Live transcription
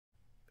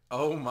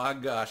Oh my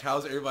gosh,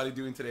 how's everybody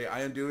doing today?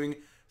 I am doing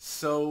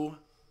so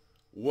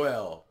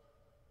well.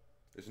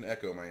 There's an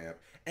echo in my app.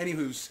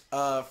 Anywho's,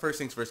 first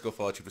things first, go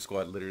follow Chupa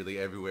Squad literally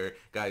everywhere.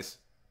 Guys,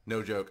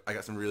 no joke, I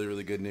got some really,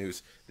 really good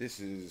news.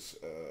 This is,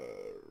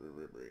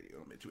 radio,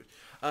 let me do it.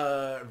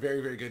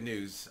 Very, very good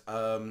news.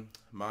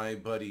 My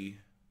buddy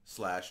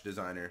slash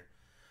designer,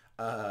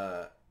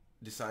 uh,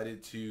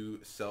 decided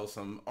to sell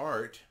some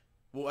art.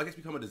 Well, I guess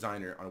become a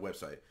designer on a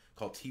website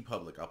called T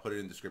Public. I'll put it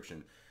in the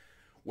description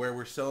where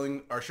we're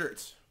selling our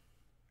shirts.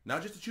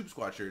 Not just the Troop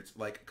Squad shirts,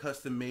 like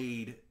custom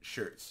made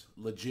shirts.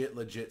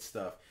 Legit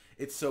stuff.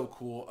 It's so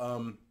cool.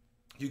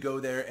 You go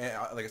there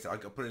and like I said, I'll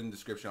put it in the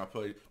description. I'll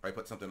probably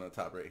put something on the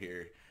top right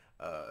here,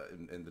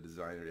 in the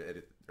designer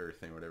edit or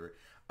thing or whatever.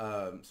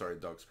 Sorry,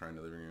 the dog's crying in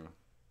the living room.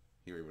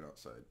 He already went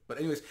outside. But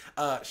anyways,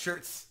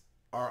 shirts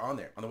are on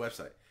there on the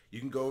website. You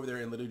can go over there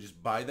and literally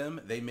just buy them.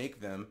 They make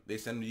them. They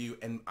send them to you.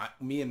 And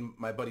me and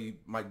my buddy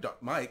Mike, I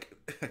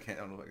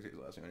don't know if I can say his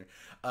last name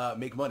here,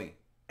 make money.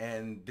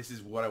 And this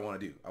is what I want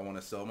to do. I want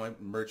to sell my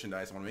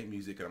merchandise. I want to make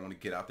music, and I want to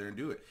get out there and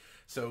do it.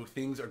 So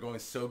things are going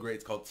so great.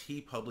 It's called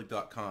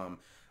tpublic.com.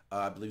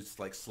 I believe it's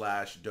like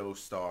slash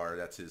Dostar.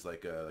 That's his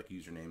like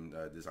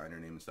username, designer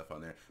name and stuff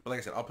on there. But like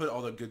I said, I'll put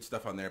all the good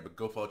stuff on there. But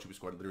go follow Chupa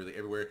Squad literally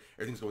everywhere.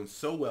 Everything's going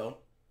so well.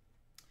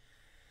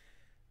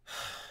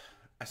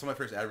 I saw my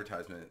first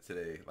advertisement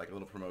today, like a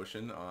little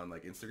promotion on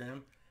like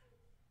Instagram,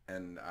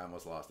 and I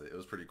almost lost it. It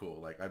was pretty cool.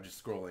 Like I'm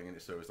just scrolling,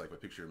 and so it was like a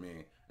picture of me,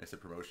 and it said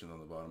promotions on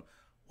the bottom.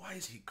 Why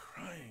is he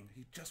crying?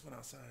 He just went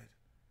outside.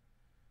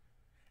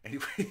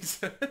 Anyways,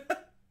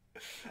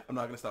 I'm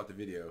not gonna stop the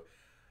video.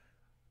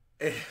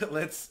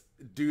 Let's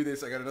do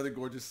this. I got another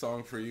gorgeous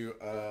song for you.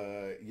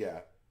 Yeah,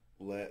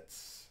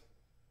 let's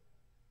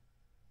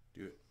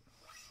do it.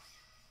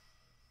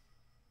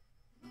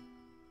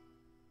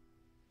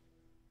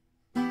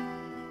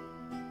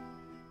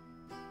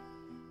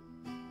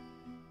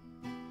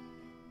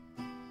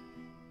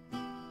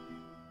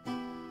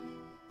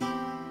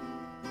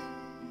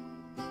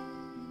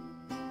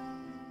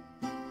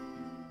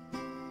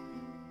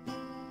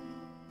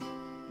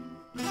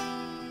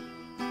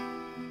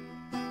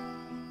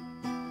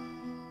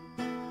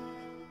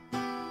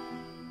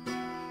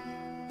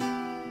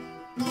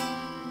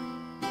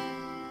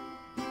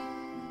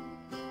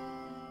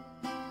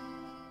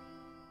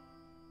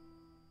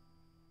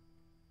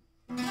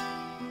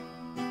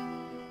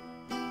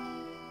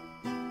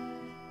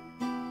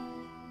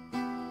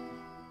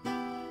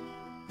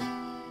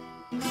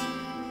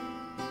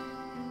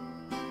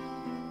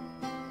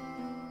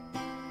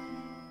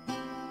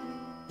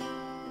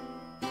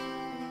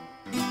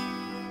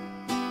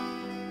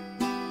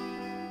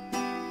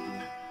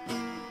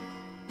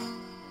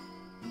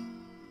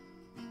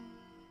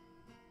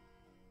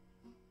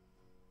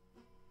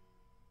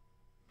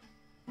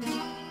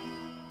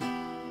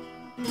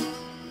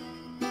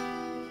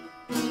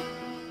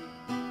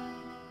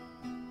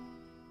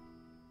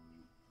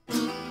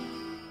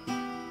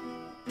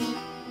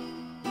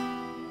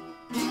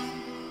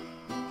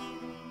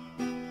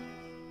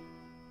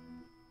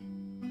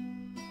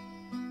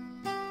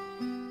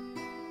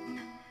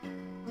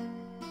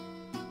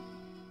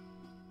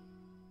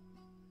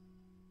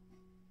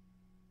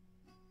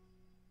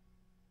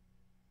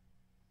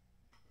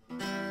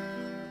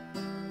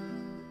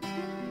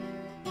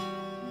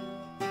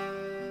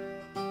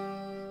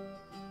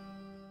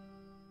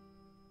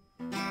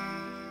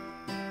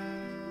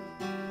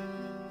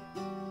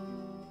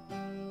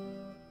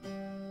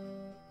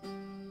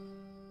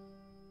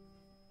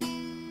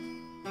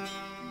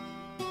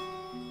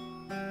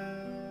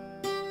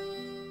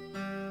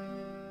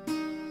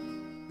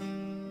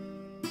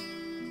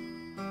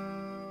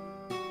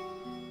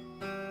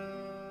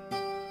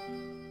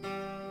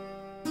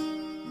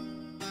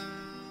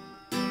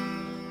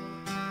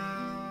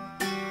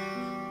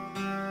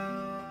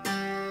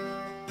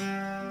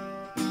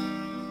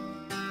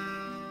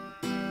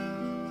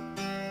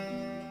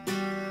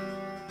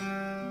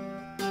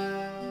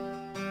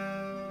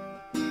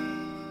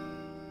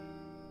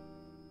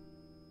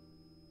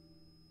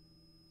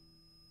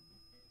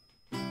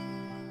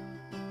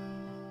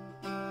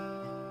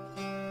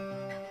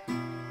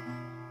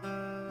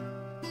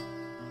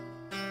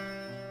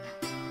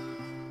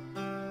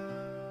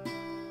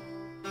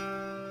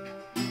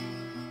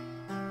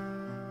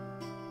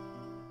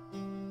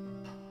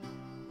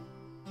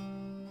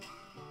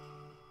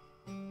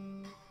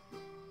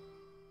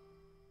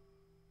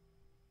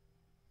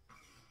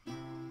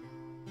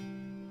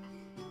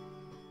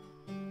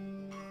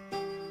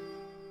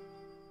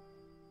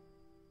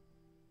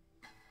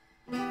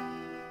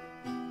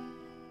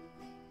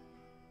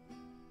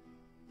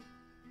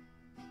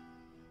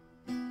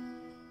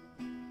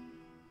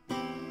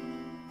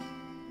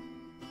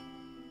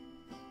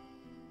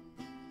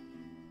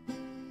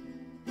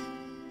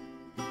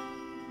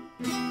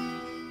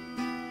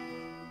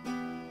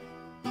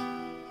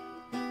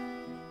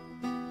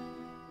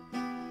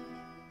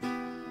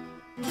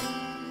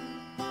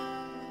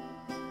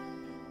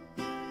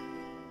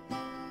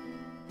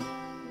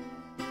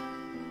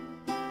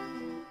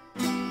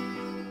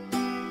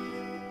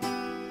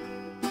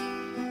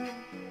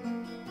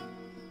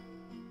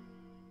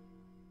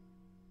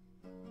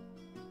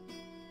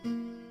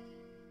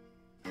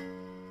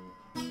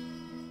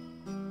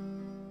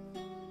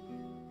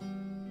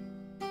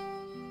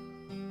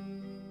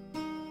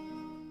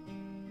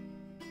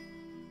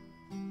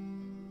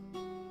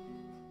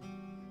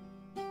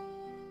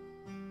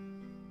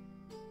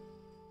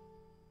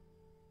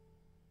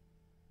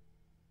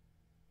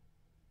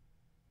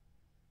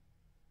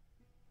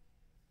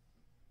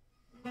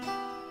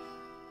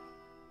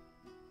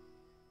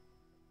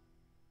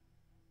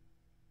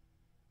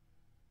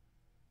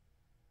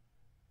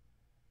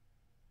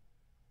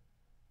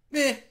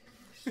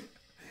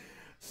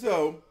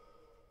 So,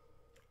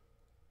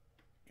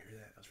 you hear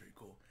that? That was pretty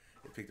cool.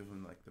 It picked up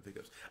from like the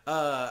pickups.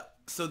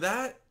 So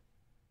that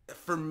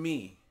for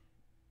me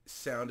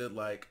sounded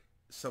like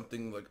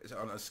something like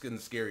on a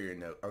scarier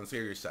note, on the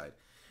scarier side.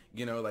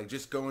 You know, like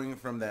just going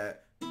from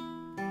that.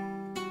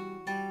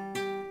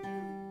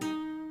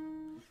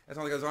 That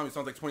sounds like a zombie. It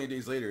sounds like 20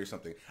 Days Later or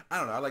something. I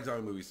don't know. I like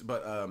zombie movies,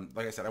 but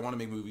like I said, I want to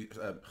make movies.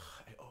 I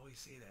always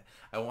say that.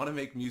 I want to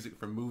make music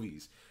for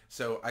movies.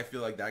 So I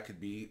feel like that could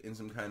be in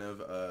some kind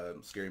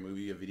of scary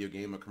movie, a video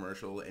game, a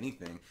commercial,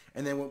 anything.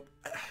 And then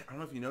I don't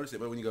know if you noticed it,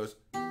 but when he goes,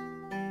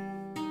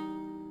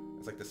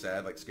 it's like the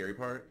sad, like scary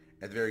part.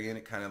 At the very end,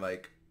 it kind of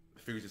like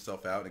figures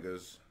itself out and it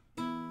goes.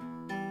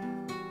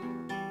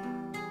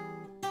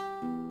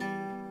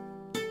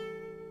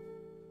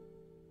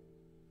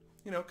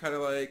 You know, kind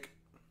of like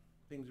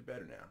things are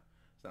better now.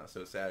 It's not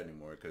so sad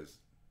anymore because,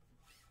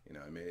 you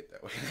know, I made it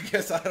that way. I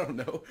guess, I don't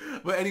know.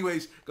 But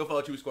anyways, go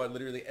follow Chiba Squad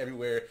literally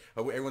everywhere.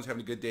 Hope everyone's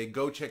having a good day.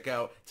 Go check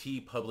out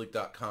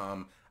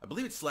tpublic.com. I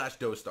believe it's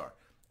 /Dostar.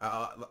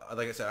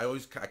 Like I said,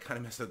 I kind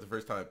of messed up the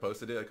first time I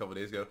posted it a couple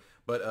days ago.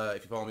 But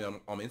if you follow me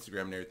on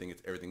Instagram and everything,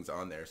 everything's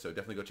on there. So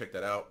definitely go check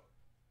that out.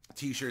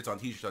 T-shirts on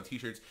t-shirts on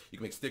t-shirts. You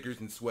can make stickers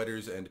and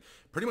sweaters and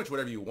pretty much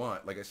whatever you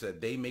want. Like I said,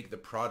 they make the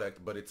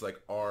product, but it's like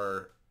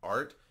our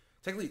art.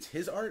 Technically, it's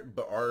his art,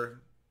 but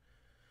our,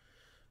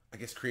 I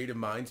guess, creative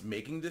minds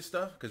making this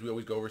stuff, because we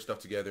always go over stuff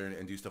together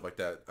and do stuff like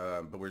that.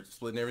 But we're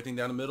splitting everything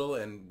down the middle,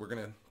 and we're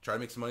going to try to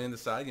make some money on the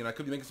side. You know, I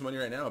could be making some money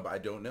right now, but I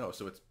don't know.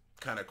 So it's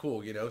kind of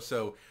cool, you know.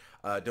 So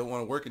don't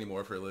want to work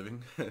anymore for a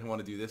living. I want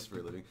to do this for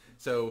a living.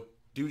 So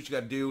do what you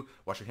got to do.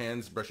 Wash your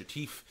hands, brush your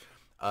teeth.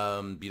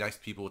 Be nice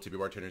to people, tip your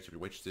bartenders, tip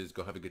your waitresses.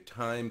 Go have a good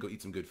time. Go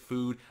eat some good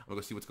food. I'm going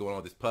to go see what's going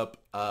on with this pup.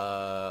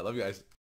 Love you guys.